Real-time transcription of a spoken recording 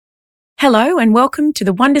Hello and welcome to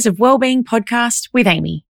the Wonders of Wellbeing podcast with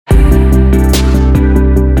Amy. I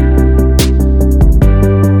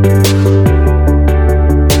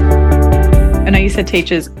know you said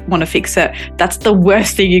teachers want to fix it. That's the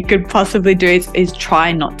worst thing you could possibly do is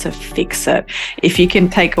try not to fix it. If you can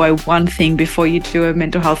take away one thing before you do a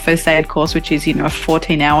mental health first aid course, which is, a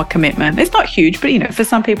 14-hour commitment. It's not huge, but, for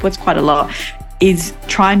some people it's quite a lot, is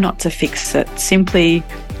try not to fix it. Simply,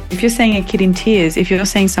 if you're seeing a kid in tears, if you're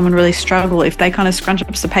seeing someone really struggle, if they kind of scrunch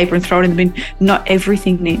up the paper and throw it in the bin, not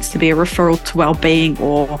everything needs to be a referral to wellbeing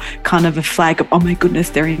or kind of a flag of, oh my goodness,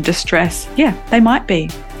 they're in distress. Yeah, they might be.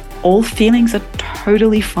 All feelings are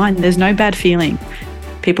totally fine. There's no bad feeling.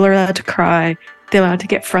 People are allowed to cry. They're allowed to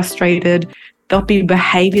get frustrated. There'll be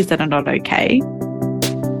behaviours that are not okay.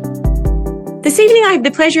 This evening, I have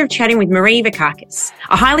the pleasure of chatting with Marie Vakakis,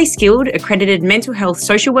 a highly skilled, accredited mental health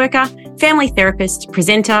social worker, family therapist,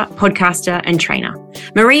 presenter, podcaster, and trainer.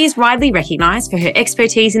 Marie is widely recognised for her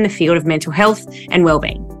expertise in the field of mental health and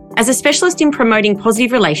wellbeing. As a specialist in promoting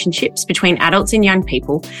positive relationships between adults and young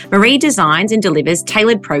people, Marie designs and delivers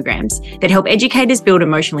tailored programs that help educators build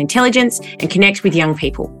emotional intelligence and connect with young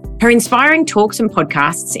people. Her inspiring talks and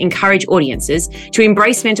podcasts encourage audiences to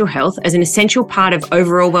embrace mental health as an essential part of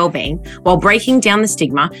overall wellbeing while breaking down the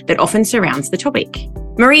stigma that often surrounds the topic.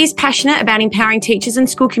 Marie is passionate about empowering teachers and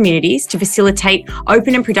school communities to facilitate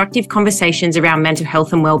open and productive conversations around mental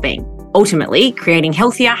health and wellbeing, ultimately creating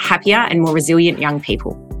healthier, happier, and more resilient young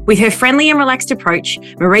people. With her friendly and relaxed approach,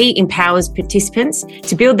 Marie empowers participants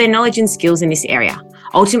to build their knowledge and skills in this area,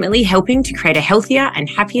 ultimately helping to create a healthier and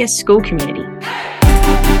happier school community.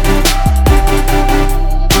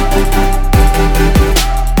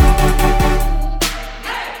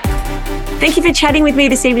 Thank you for chatting with me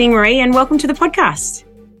this evening, Marie, and welcome to the podcast.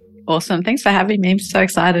 Awesome. Thanks for having me. I'm so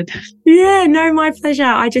excited. Yeah, no, my pleasure.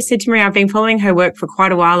 I just said to Marie, I've been following her work for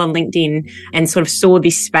quite a while on LinkedIn and sort of saw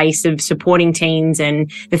this space of supporting teens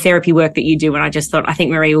and the therapy work that you do. And I just thought, I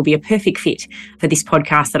think Marie will be a perfect fit for this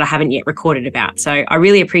podcast that I haven't yet recorded about. So I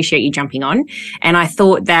really appreciate you jumping on. And I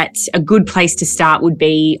thought that a good place to start would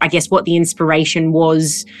be, I guess, what the inspiration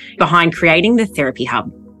was behind creating the Therapy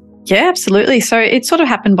Hub. Yeah, absolutely. So it sort of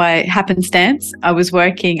happened by happenstance. I was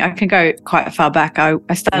working, I can go quite far back. I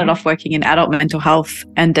started off working in adult mental health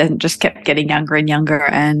and then just kept getting younger and younger.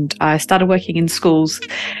 And I started working in schools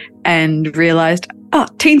and realized,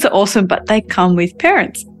 teens are awesome, but they come with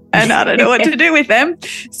parents. And I don't know what to do with them.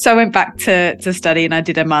 So I went back to study and I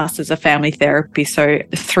did a master's of family therapy. So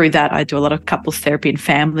through that, I do a lot of couples therapy and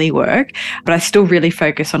family work, but I still really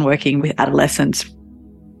focus on working with adolescents.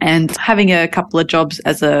 And having a couple of jobs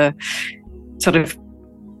as a sort of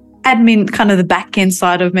admin, kind of the back end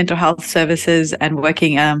side of mental health services and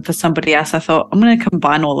working for somebody else, I thought I'm going to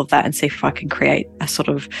combine all of that and see if I can create a sort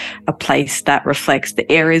of a place that reflects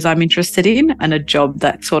the areas I'm interested in and a job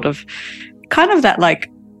that sort of kind of that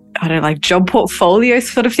job portfolio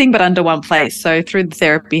sort of thing, but under one place. So through the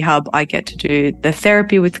Therapy Hub, I get to do the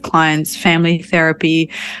therapy with clients, family therapy.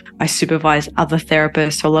 I supervise other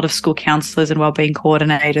therapists, so a lot of school counsellors and wellbeing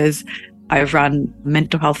coordinators. I run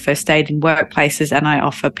mental health first aid in workplaces and I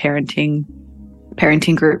offer parenting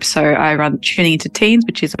groups. So I run Tuning Into Teens,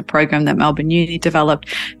 which is a program that Melbourne Uni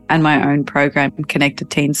developed, and my own program,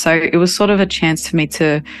 Connected Teens. So it was sort of a chance for me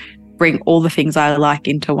to bring all the things I like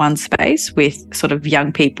into one space with sort of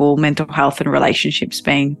young people, mental health and relationships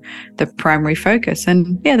being the primary focus.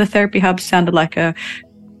 And yeah, the Therapy Hub sounded like a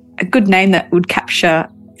good name that would capture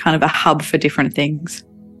kind of a hub for different things.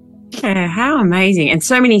 Yeah, how amazing. And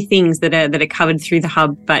so many things that are covered through the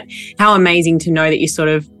hub, but how amazing to know that you're sort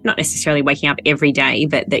of not necessarily waking up every day,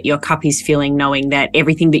 but that your cup is filling, knowing that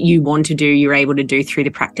everything that you want to do, you're able to do through the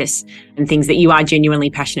practice and things that you are genuinely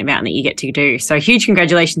passionate about and that you get to do. So huge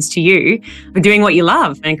congratulations to you for doing what you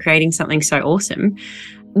love and creating something so awesome.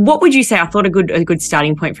 What would you say? I thought a good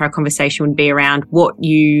starting point for our conversation would be around what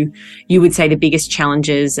you would say the biggest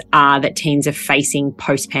challenges are that teens are facing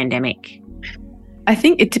post-pandemic. I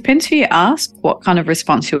think it depends who you ask, what kind of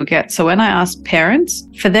response you'll get. So when I ask parents,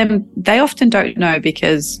 for them, they often don't know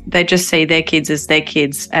because they just see their kids as their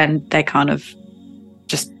kids and they kind of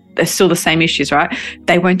just, they're still the same issues, right?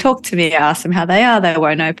 They won't talk to me. I ask them how they are. They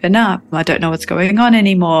won't open up. I don't know what's going on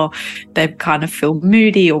anymore. They kind of feel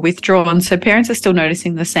moody or withdrawn. So parents are still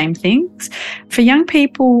noticing the same things. For young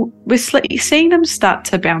people, we're seeing them start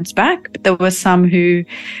to bounce back. But there were some who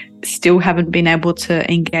still haven't been able to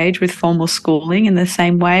engage with formal schooling in the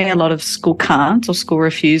same way. A lot of school can't or school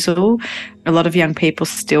refusal. A lot of young people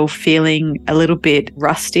still feeling a little bit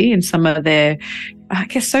rusty in some of their, I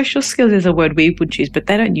guess social skills is a word we would use, but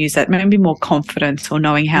they don't use that. Maybe more confidence or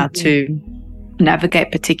knowing how to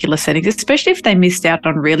navigate particular settings, especially if they missed out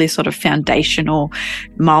on really sort of foundational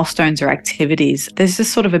milestones or activities. There's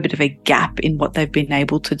just sort of a bit of a gap in what they've been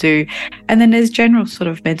able to do. And then there's general sort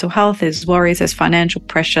of mental health, there's worries, there's financial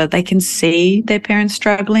pressure. They can see their parents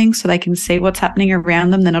struggling, so they can see what's happening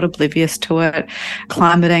around them. They're not oblivious to it.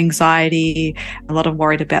 Climate anxiety, a lot of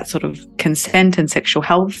worried about sort of consent and sexual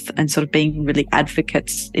health, and sort of being really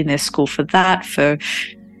advocates in their school for that, for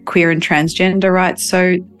queer and transgender rights.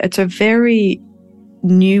 So it's a very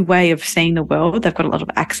new way of seeing the world. They've got a lot of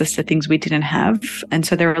access to things we didn't have. And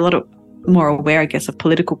so they're a lot of more aware, I guess, of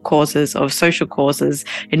political causes, of social causes,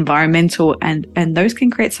 environmental, and those can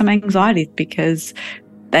create some anxiety because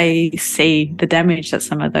they see the damage that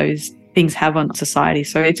some of those things have on society.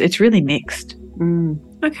 So it's really mixed.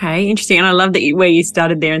 Okay, interesting. And I love that where you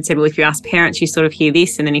started there and said, well, if you ask parents, you sort of hear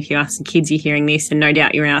this, and then if you ask the kids, you're hearing this, and no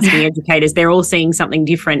doubt you're asking educators, they're all seeing something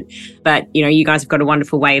different. But, you guys have got a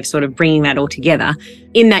wonderful way of sort of bringing that all together.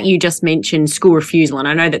 In that you just mentioned school refusal, and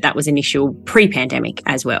I know that was an issue pre-pandemic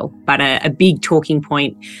as well, but a big talking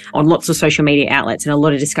point on lots of social media outlets and a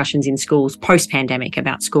lot of discussions in schools post-pandemic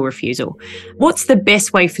about school refusal. What's the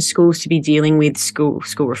best way for schools to be dealing with school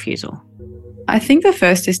refusal? I think the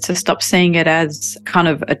first is to stop seeing it as kind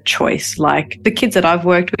of a choice. Like, the kids that I've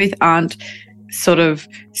worked with aren't sort of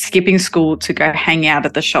skipping school to go hang out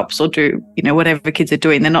at the shops or do, whatever kids are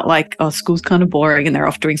doing. They're not like, oh, school's kind of boring, and they're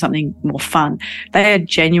off doing something more fun. They are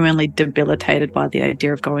genuinely debilitated by the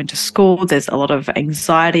idea of going to school. There's a lot of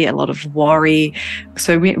anxiety, a lot of worry.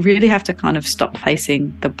 So we really have to kind of stop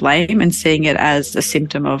placing the blame and seeing it as a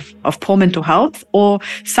symptom of poor mental health or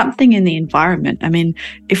something in the environment. I mean,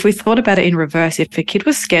 if we thought about it in reverse, if a kid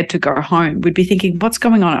was scared to go home, we'd be thinking, what's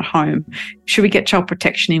going on at home? Should we get child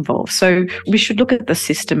protection involved? So we should look at the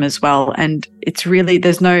system as well. And it's really,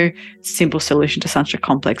 there's no simple solution to such a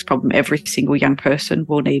complex problem. Every single young person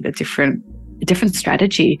will need a different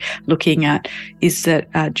strategy. Looking at, is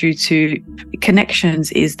that due to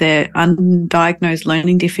connections? Is there undiagnosed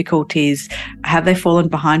learning difficulties? Have they fallen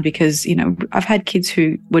behind? Because, I've had kids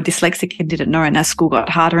who were dyslexic and didn't know, and as school got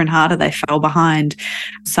harder and harder, they fell behind.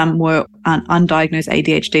 Some were undiagnosed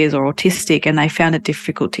ADHDs or autistic, and they found it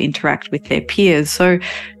difficult to interact with their peers. So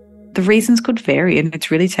the reasons could vary, and it's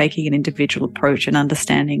really taking an individual approach and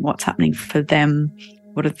understanding what's happening for them,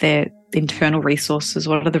 what are their internal resources,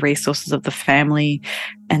 what are the resources of the family,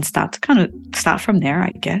 and start from there,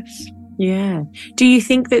 I guess. Yeah. Do you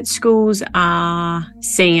think that schools are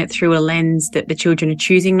seeing it through a lens that the children are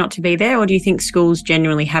choosing not to be there, or do you think schools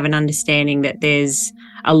generally have an understanding that there's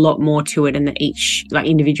a lot more to it and that each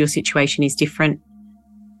individual situation is different?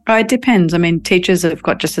 It depends. I mean, teachers have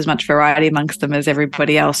got just as much variety amongst them as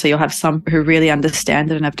everybody else. So you'll have some who really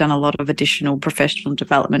understand it and have done a lot of additional professional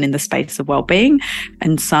development in the space of wellbeing,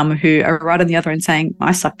 and some who are right on the other end saying,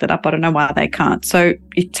 I sucked it up, I don't know why they can't. So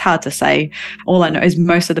it's hard to say. All I know is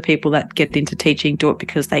most of the people that get into teaching do it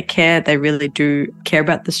because they care. They really do care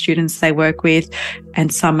about the students they work with.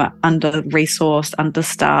 And some are under-resourced,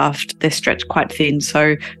 understaffed, they're stretched quite thin.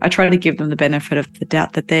 So I try to give them the benefit of the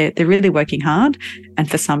doubt that they're really working hard. And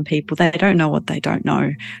for some people, they don't know what they don't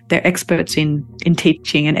know. They're experts in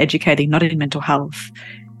teaching and educating, not in mental health.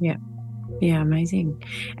 Yeah. Yeah, amazing.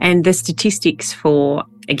 And the statistics for,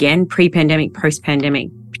 again, pre-pandemic, post-pandemic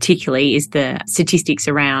particularly, is the statistics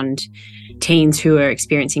around teens who are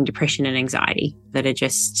experiencing depression and anxiety that are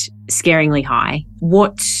just scaringly high.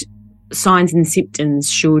 What signs and symptoms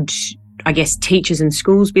should, I guess, teachers and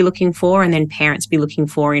schools be looking for, and then parents be looking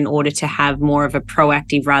for, in order to have more of a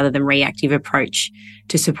proactive rather than reactive approach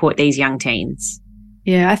to support these young teens?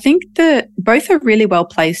 Yeah, I think that both are really well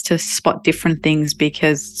placed to spot different things,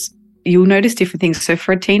 because you'll notice different things. So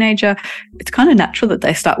for a teenager, it's kind of natural that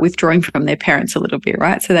they start withdrawing from their parents a little bit,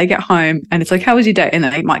 right? So they get home and it's like, how was your day? And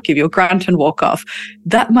then they might give you a grunt and walk off.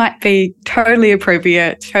 That might be totally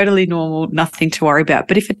appropriate, totally normal, nothing to worry about.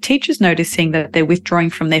 But if a teacher's noticing that they're withdrawing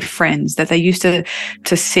from their friends, that they used to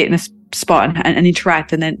sit in a spot and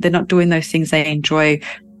interact, and then they're not doing those things they enjoy,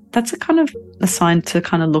 that's a sign to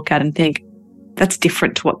kind of look at and think, that's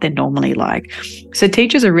different to what they're normally like. So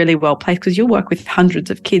teachers are really well placed because you'll work with hundreds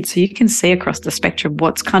of kids, so you can see across the spectrum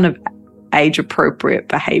what's kind of age-appropriate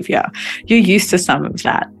behaviour. You're used to some of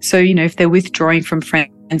that. So, if they're withdrawing from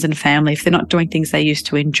friends and family, if they're not doing things they used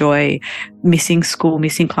to enjoy, missing school,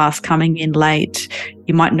 missing class, coming in late,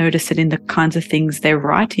 you might notice it in the kinds of things they're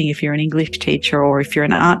writing. If you're an English teacher or if you're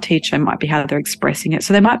an art teacher, it might be how they're expressing it.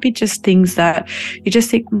 So there might be just things that you just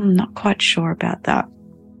think, not quite sure about that.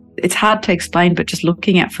 it's hard to explain, but just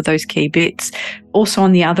looking out for those key bits. Also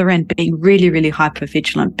on the other end, being really, really hyper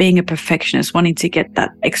vigilant, being a perfectionist, wanting to get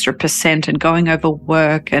that extra percent and going over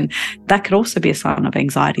work. And that could also be a sign of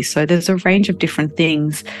anxiety. So there's a range of different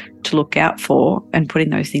things to look out for, and putting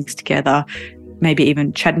those things together, maybe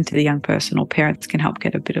even chatting to the young person or parents can help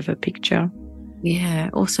get a bit of a picture. Yeah,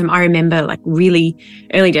 awesome. I remember like really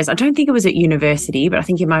early days. I don't think it was at university, but I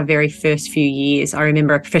think in my very first few years, I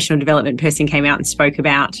remember a professional development person came out and spoke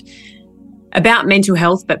about mental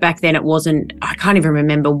health, but back then it wasn't, I can't even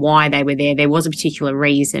remember why they were there. There was a particular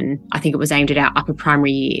reason. I think it was aimed at our upper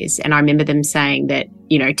primary years. And I remember them saying that,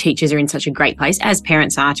 you know, teachers are in such a great place, as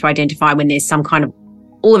parents are, to identify when there's some kind of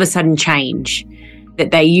all of a sudden change,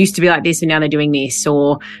 that they used to be like this and now they're doing this,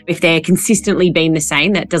 or if they're consistently been the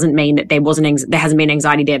same, that doesn't mean that there hasn't been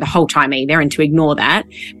anxiety there the whole time either, and to ignore that.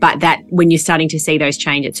 But that when you're starting to see those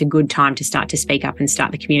change, it's a good time to start to speak up and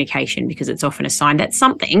start the communication, because it's often a sign that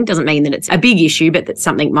something, doesn't mean that it's a big issue, but that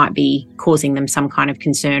something might be causing them some kind of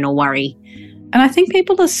concern or worry. And I think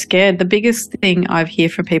people are scared. The biggest thing I hear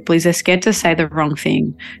from people is they're scared to say the wrong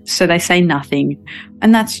thing. So they say nothing.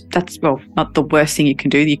 And that's well, not the worst thing you can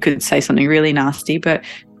do. You could say something really nasty, but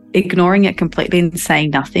ignoring it completely and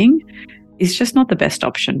saying nothing is just not the best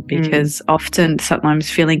option, because often sometimes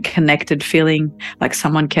feeling connected, feeling like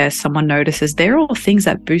someone cares, someone notices, they're all things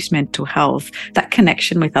that boost mental health. That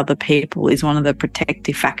connection with other people is one of the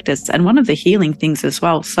protective factors and one of the healing things as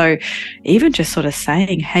well. So even just sort of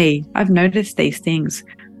saying, hey, I've noticed these things.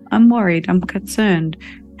 I'm worried. I'm concerned.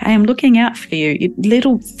 Hey, I'm looking out for you.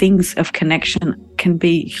 Little things of connection can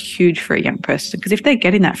be huge for a young person, because if they're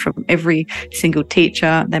getting that from every single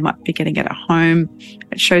teacher, they might be getting it at home.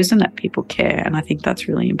 It shows them that people care, and I think that's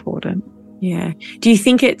really important. Yeah. Do you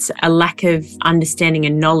think it's a lack of understanding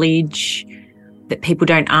and knowledge that people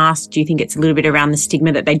don't ask? Do you think it's a little bit around the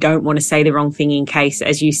stigma that they don't want to say the wrong thing in case,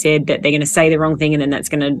 as you said, that they're going to say the wrong thing and then that's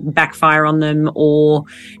going to backfire on them? Or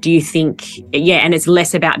do you think, and it's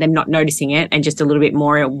less about them not noticing it and just a little bit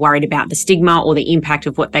more worried about the stigma or the impact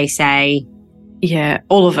of what they say? Yeah,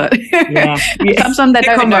 all of it. Yeah. Sometimes they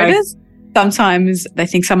don't notice. Sometimes they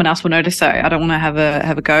think someone else will notice, so I don't want to have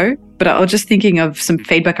a go. But I was just thinking of some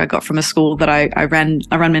feedback I got from a school that I ran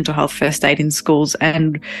mental health first aid in schools,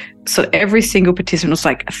 and so every single participant was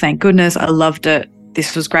like, thank goodness, I loved it.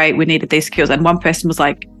 This was great. We needed these skills. And one person was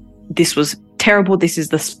like, this was terrible. This is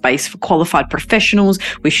the space for qualified professionals.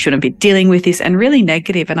 We shouldn't be dealing with this, and really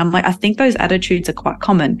negative. And I'm like, I think those attitudes are quite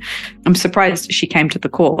common. I'm surprised she came to the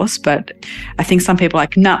course, but I think some people are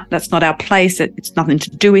like, nah, that's not our place. It's nothing to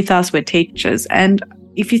do with us. We're teachers. And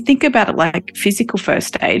if you think about it like physical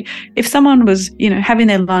first aid, if someone was, having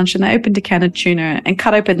their lunch and they opened a can of tuna and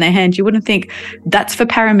cut open their hand, you wouldn't think, that's for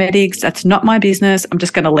paramedics, that's not my business, I'm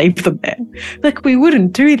just going to leave them there. Like, we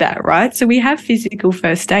wouldn't do that, right? So we have physical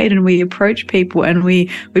first aid and we approach people and we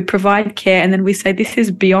provide care, and then we say, this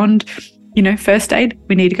is beyond, first aid.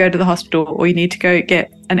 We need to go to the hospital, or you need to go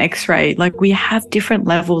get an x-ray. Like, we have different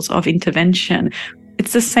levels of intervention.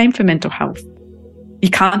 It's the same for mental health. You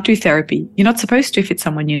can't do therapy. You're not supposed to if it's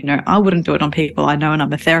someone you know. I wouldn't do it on people I know, and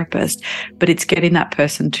I'm a therapist. But it's getting that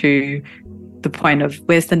person to the point of,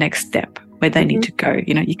 where's the next step, where they need to go.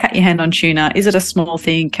 You cut your hand on tuna. Is it a small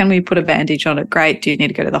thing? Can we put a bandage on it? Great. Do you need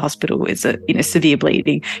to go to the hospital? Is it, severe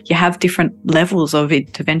bleeding? You have different levels of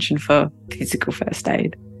intervention for physical first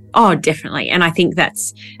aid. Oh, definitely. And I think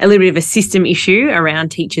that's a little bit of a system issue around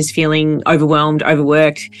teachers feeling overwhelmed,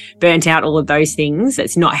 overworked, burnt out, all of those things.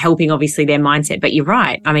 It's not helping, obviously, their mindset. But you're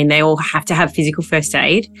right. I mean, they all have to have physical first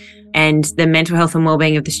aid, and the mental health and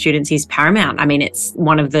wellbeing of the students is paramount. I mean, it's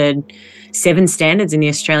one of the 7 standards in the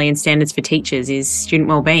Australian standards for teachers is student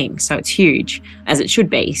wellbeing. So it's huge, as it should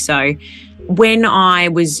be. So when I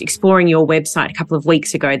was exploring your website a couple of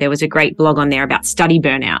weeks ago, there was a great blog on there about study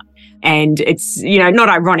burnout. And it's, not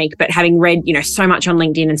ironic, but having read, so much on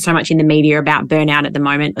LinkedIn and so much in the media about burnout at the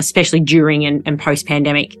moment, especially during and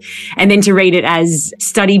post-pandemic, and then to read it as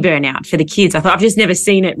study burnout for the kids, I thought, I've just never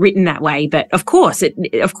seen it written that way. But of course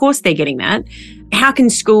they're getting that. How can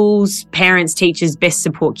schools, parents, teachers best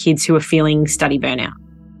support kids who are feeling study burnout?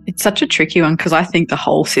 It's such a tricky one, because I think the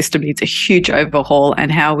whole system needs a huge overhaul,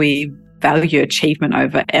 and how we value achievement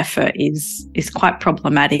over effort is quite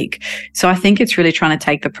problematic. So I think it's really trying to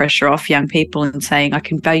take the pressure off young people and saying, I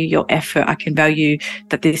can value your effort. I can value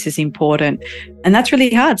that this is important. And that's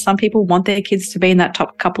really hard. Some people want their kids to be in that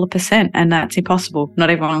top couple of percent, and that's impossible.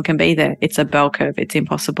 Not everyone can be there. It's a bell curve. It's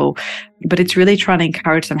impossible. But it's really trying to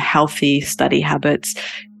encourage some healthy study habits.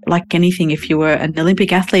 Like anything, if you were an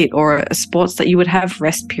Olympic athlete or a sports, that you would have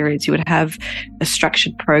rest periods, you would have a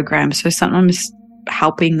structured program. So sometimes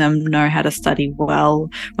helping them know how to study well,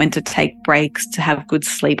 when to take breaks, to have good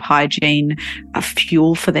sleep hygiene, a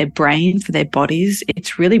fuel for their brain, for their bodies.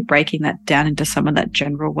 It's really breaking that down into some of that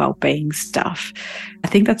general well-being stuff. I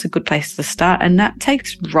think that's a good place to start. And that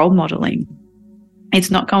takes role modeling. It's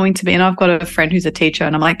not going to be, and I've got a friend who's a teacher,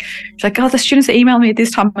 and I'm like, she's like, oh, the students are emailing me at this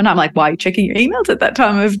time of night. I'm like, why are you checking your emails at that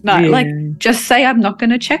time of night? Like, just say I'm not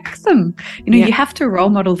going to check them. You have to role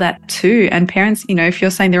model that too. And parents, if you're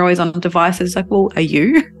saying they're always on devices, like, well, are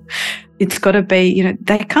you? It's got to be,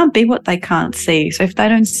 they can't be what they can't see. So if they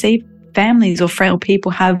don't see families or frail people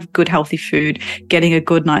have good, healthy food, getting a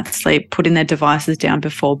good night's sleep, putting their devices down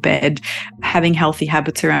before bed, having healthy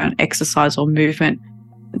habits around exercise or movement,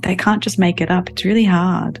 they can't just make it up. It's really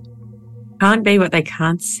hard. Can't be what they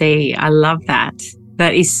can't see. I love that.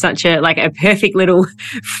 That is such a perfect little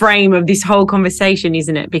frame of this whole conversation,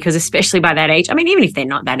 isn't it? Because especially by that age, I mean, even if they're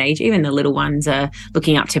not that age, even the little ones are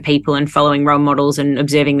looking up to people and following role models and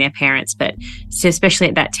observing their parents. But so especially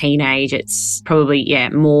at that teenage, it's probably,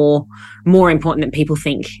 more important than people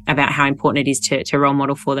think about how important it is to role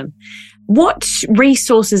model for them. What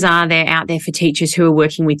resources are there out there for teachers who are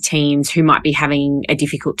working with teens who might be having a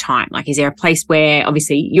difficult time? Like, is there a place where,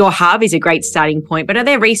 obviously, your hub is a great starting point, but are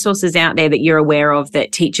there resources out there that you're aware of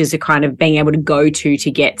that teachers are kind of being able to go to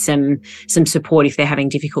get some support if they're having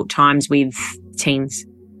difficult times with teens?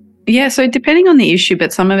 Yeah, so depending on the issue,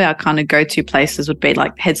 but some of our kind of go-to places would be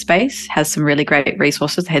like Headspace has some really great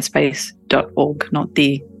resources, headspace.org, not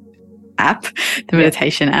the app, the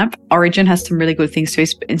meditation app. Origin has some really good things too,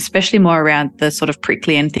 especially more around the sort of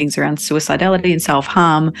prickly end things around suicidality and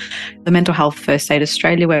self-harm. The Mental Health First Aid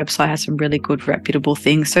Australia website has some really good reputable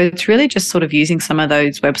things. So it's really just sort of using some of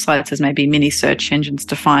those websites as maybe mini search engines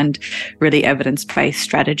to find really evidence-based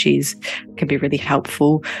strategies can be really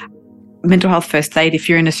helpful. Mental Health First Aid, if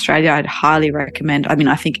you're in Australia, I'd highly recommend. I mean,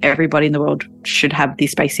 I think everybody in the world should have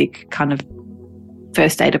this basic kind of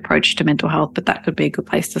first aid approach to mental health, but that could be a good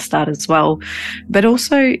place to start as well. But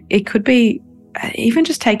also it could be even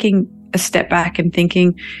just taking a step back and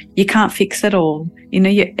thinking you can't fix it all.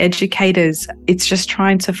 Your educators, it's just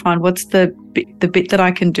trying to find what's the bit that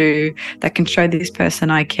I can do that can show this person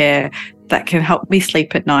I care, that can help me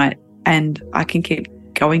sleep at night, and I can keep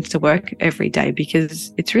going to work every day,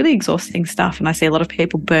 because it's really exhausting stuff. And I see a lot of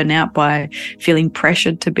people burn out by feeling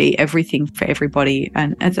pressured to be everything for everybody.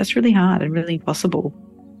 And that's really hard and really impossible.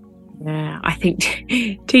 Yeah, I think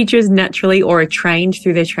teachers naturally or are trained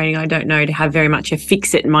through their training, I don't know, to have very much a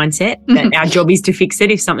fix-it mindset, that our job is to fix it.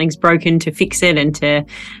 If something's broken, to fix it and to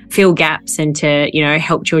fill gaps and to,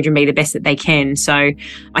 help children be the best that they can. So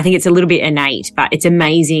I think it's a little bit innate, but it's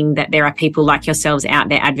amazing that there are people like yourselves out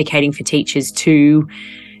there advocating for teachers to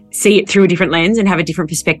see it through a different lens and have a different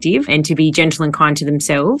perspective, and to be gentle and kind to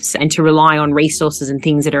themselves, and to rely on resources and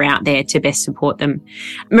things that are out there to best support them.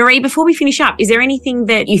 Marie, before we finish up, is there anything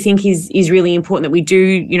that you think is really important that we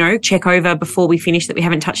do, check over before we finish that we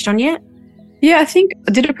haven't touched on yet? Yeah, I think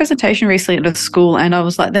I did a presentation recently at a school, and I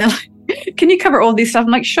was like, they're like, can you cover all this stuff?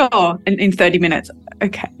 I'm like, sure, in 30 minutes.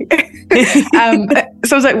 Okay.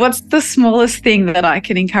 So I was like, what's the smallest thing that I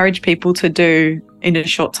can encourage people to do in a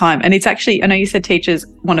short time? And it's actually, I know you said teachers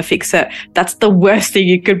want to fix it. That's the worst thing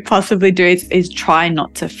you could possibly do is try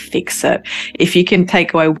not to fix it. If you can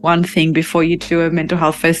take away one thing before you do a mental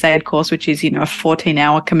health first aid course, which is, a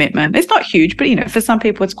 14-hour commitment. It's not huge, but, for some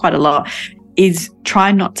people it's quite a lot, is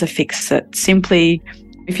try not to fix it. Simply,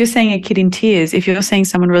 if you're seeing a kid in tears, if you're seeing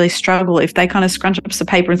someone really struggle, if they kind of scrunch up some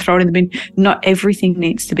paper and throw it in the bin, not everything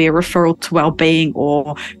needs to be a referral to well-being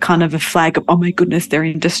or kind of a flag of, oh my goodness, they're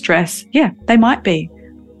in distress. Yeah, they might be.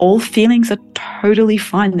 All feelings are totally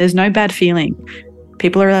fine. There's no bad feeling.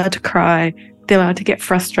 People are allowed to cry. They're allowed to get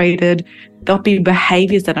frustrated. There'll be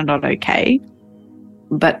behaviors that are not okay,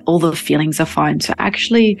 but all the feelings are fine. So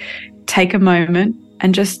actually take a moment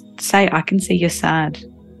and just say, I can see you're sad.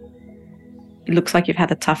 It looks like you've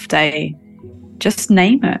had a tough day. Just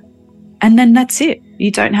name it. And then that's it.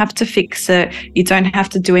 You don't have to fix it. You don't have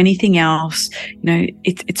to do anything else.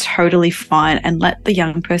 It's totally fine. And let the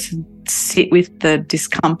young person sit with the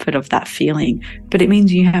discomfort of that feeling. But it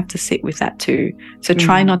means you have to sit with that too. So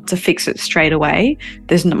try not to fix it straight away.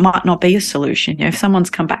 Might not be a solution. If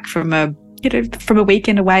someone's come back from a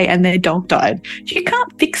weekend away and their dog died, you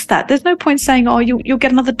can't fix that. There's no point saying, oh, you'll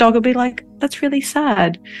get another dog. I'll be like, that's really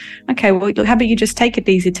sad. Okay, well, how about you just take it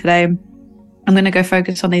easy today? I'm going to go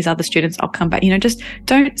focus on these other students. I'll come back. Just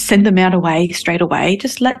don't send them out straight away.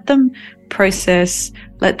 Just let them process,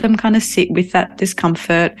 let them kind of sit with that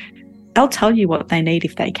discomfort. They'll tell you what they need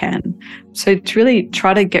if they can. So to really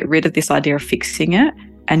try to get rid of this idea of fixing it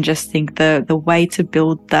and just think the way to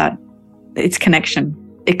build that, it's connection.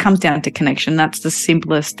 it comes down to connection. That's the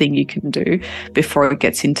simplest thing you can do before it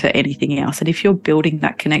gets into anything else. And if you're building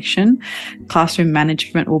that connection, classroom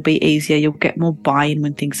management will be easier. You'll get more buy-in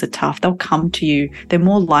when things are tough. They'll come to you. They're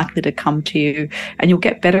more likely to come to you, and you'll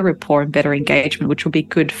get better rapport and better engagement, which will be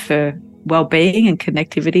good for well-being and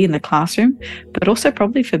connectivity in the classroom, but also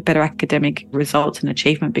probably for better academic results and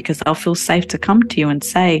achievement, because they'll feel safe to come to you and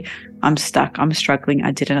say, I'm stuck, I'm struggling,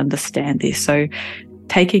 I didn't understand this. So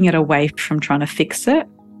taking it away from trying to fix it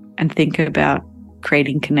and think about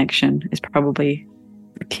creating connection is probably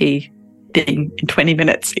the key thing in 20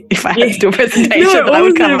 minutes if I had to do a presentation that I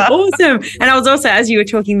would cover. Awesome. And I was also, as you were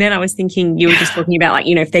talking then, I was thinking you were just talking about, like,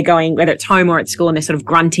 you know, if they're going, whether it's home or at school, and they're sort of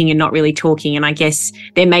grunting and not really talking. And I guess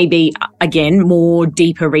there may be, again, more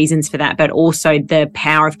deeper reasons for that, but also the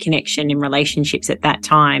power of connection in relationships at that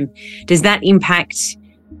time. Does that impact,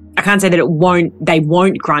 I can't say that they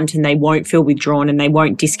won't grunt and they won't feel withdrawn and they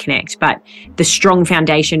won't disconnect, but the strong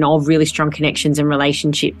foundation of really strong connections and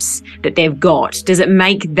relationships that they've got, does it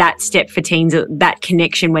make that step for teens, that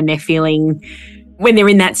connection when they're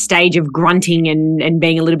in that stage of grunting and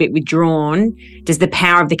being a little bit withdrawn, does the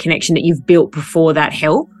power of the connection that you've built before that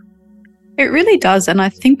help? It really does. And I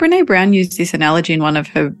think Brene Brown used this analogy in one of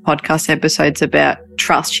her podcast episodes about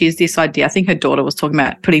trust. She used this idea. I think her daughter was talking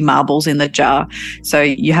about putting marbles in the jar. So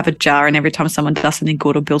you have a jar, and every time someone does something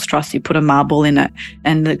good or builds trust, you put a marble in it.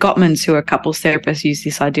 And the Gottmans, who are couples therapists, use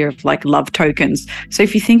this idea of like love tokens. So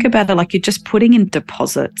if you think about it, like you're just putting in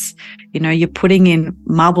deposits, you know, you're putting in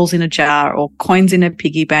marbles in a jar or coins in a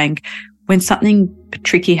piggy bank. When something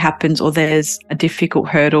tricky happens or there's a difficult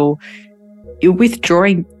hurdle, you're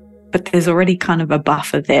withdrawing, but there's already kind of a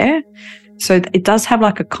buffer there. So it does have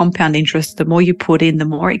like a compound interest. The more you put in, the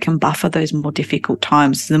more it can buffer those more difficult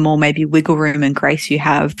times, the more maybe wiggle room and grace you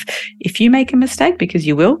have if you make a mistake, because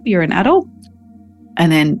you will, you're an adult.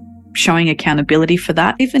 And then showing accountability for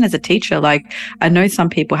that. Even as a teacher, like I know some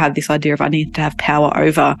people have this idea of I need to have power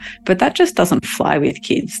over, but that just doesn't fly with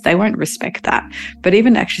kids. They won't respect that. But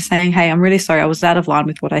even actually saying, hey, I'm really sorry, I was out of line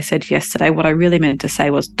with what I said yesterday. What I really meant to say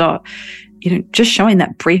was dot. You know, just showing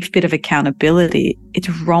that brief bit of accountability, it's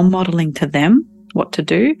role modeling to them what to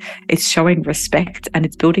do. It's showing respect and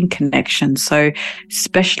it's building connection. So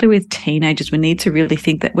especially with teenagers, we need to really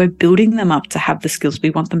think that we're building them up to have the skills we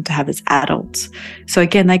want them to have as adults. So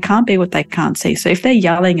again, they can't be what they can't see. So if they're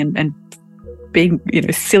yelling and being, you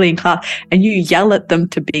know, silly in class and you yell at them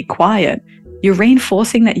to be quiet, you're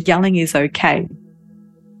reinforcing that yelling is okay.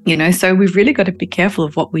 You know, so we've really got to be careful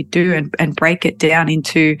of what we do and break it down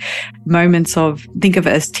into moments of, think of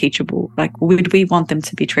it as teachable. Like, would we want them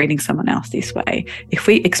to be treating someone else this way? If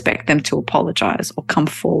we expect them to apologize or come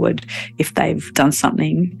forward if they've done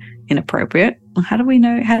something inappropriate, how do we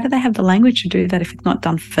know, how do they have the language to do that if it's not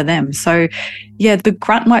done for them? So yeah, the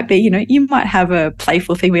grunt might be, you know, you might have a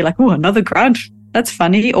playful thing where you're like, oh, another grunt, that's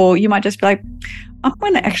funny. Or you might just be like, I'm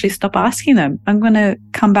going to actually stop asking them. I'm going to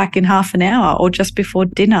come back in half an hour or just before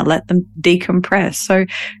dinner, let them decompress. So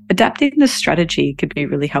adapting the strategy could be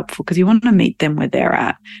really helpful, because you want to meet them where they're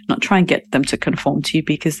at, not try and get them to conform to you,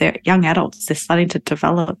 because they're young adults. They're starting to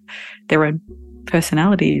develop their own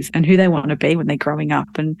personalities and who they want to be when they're growing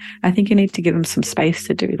up. And I think you need to give them some space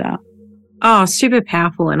to do that. Oh, super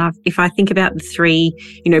powerful. And if I think about the three,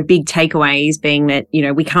 you know, big takeaways being that, you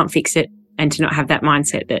know, we can't fix it, and to not have that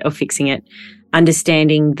mindset of fixing it.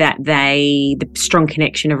 Understanding that the strong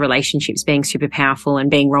connection of relationships being super powerful and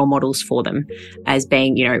being role models for them as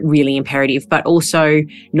being, you know, really imperative, but also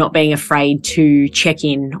not being afraid to check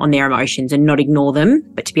in on their emotions and not ignore them,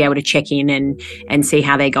 but to be able to check in and see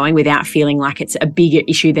how they're going without feeling like it's a bigger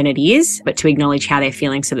issue than it is, but to acknowledge how they're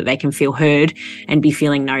feeling so that they can feel heard and be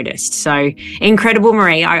feeling noticed. So incredible,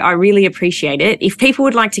 Marie. I really appreciate it. If people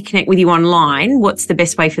would like to connect with you online, what's the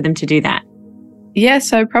best way for them to do that? Yeah,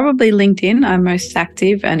 so probably LinkedIn. I'm most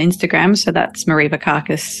active, and Instagram. So that's Marie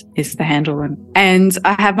Vakakis is the handle. And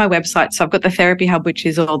I have my website. So I've got the Therapy Hub, which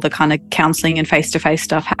is all the kind of counselling and face-to-face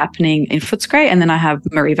stuff happening in Footscray. And then I have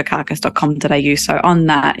marievakakis.com.au. So on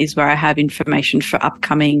that is where I have information for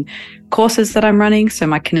upcoming courses that I'm running. So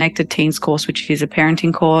my Connected Teens course, which is a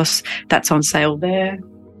parenting course, that's on sale there.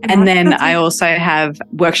 And then I also have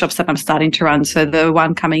workshops that I'm starting to run. So the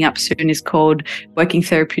one coming up soon is called Working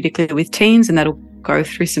Therapeutically with Teens, and that'll go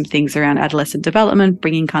through some things around adolescent development,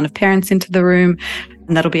 bringing kind of parents into the room,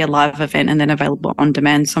 and that'll be a live event and then available on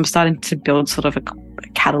demand. So I'm starting to build sort of a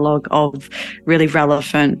catalogue of really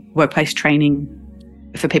relevant workplace training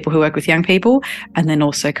for people who work with young people, and then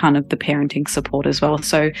also kind of the parenting support as well.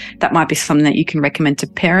 So that might be something that you can recommend to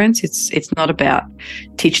parents. It's not about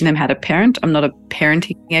teaching them how to parent. I'm not a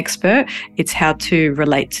parenting expert. It's how to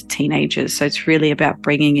relate to teenagers. So it's really about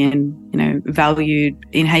bringing in, value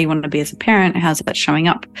in how you want to be as a parent. How's that showing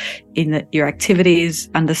up in your activities,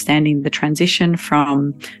 understanding the transition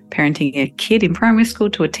from parenting a kid in primary school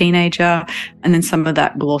to a teenager. And then some of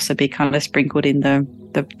that will also be kind of sprinkled in the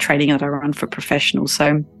training that I run for professionals.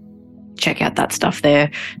 So check out that stuff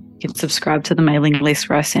there. You can subscribe to the mailing list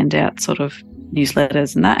where I send out sort of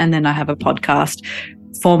newsletters and that. And then I have a podcast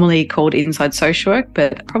formerly called Inside Social Work,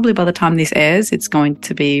 but probably by the time this airs, it's going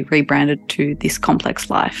to be rebranded to This Complex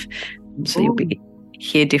Life. So you'll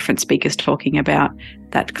hear different speakers talking about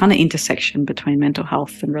that kind of intersection between mental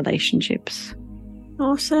health and relationships.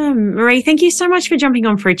 Awesome. Marie, thank you so much for jumping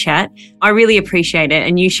on for a chat. I really appreciate it.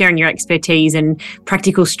 And you sharing your expertise and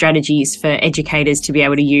practical strategies for educators to be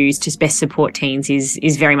able to use to best support teens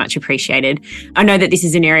is very much appreciated. I know that this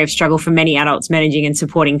is an area of struggle for many adults managing and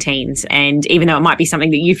supporting teens. And even though it might be something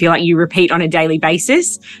that you feel like you repeat on a daily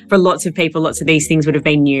basis, for lots of people, lots of these things would have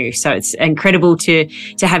been new. So it's incredible to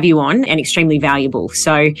have you on and extremely valuable.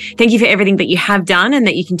 So thank you for everything that you have done and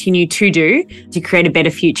that you continue to do to create a better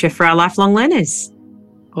future for our lifelong learners.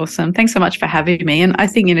 Awesome. Thanks so much for having me. And I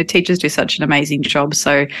think, teachers do such an amazing job.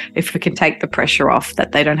 So if we can take the pressure off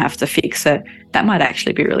that they don't have to fix it, that might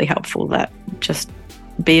actually be really helpful. That just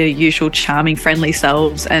be your usual charming, friendly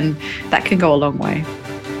selves, and that can go a long way.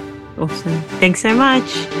 Awesome. Thanks so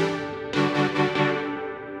much.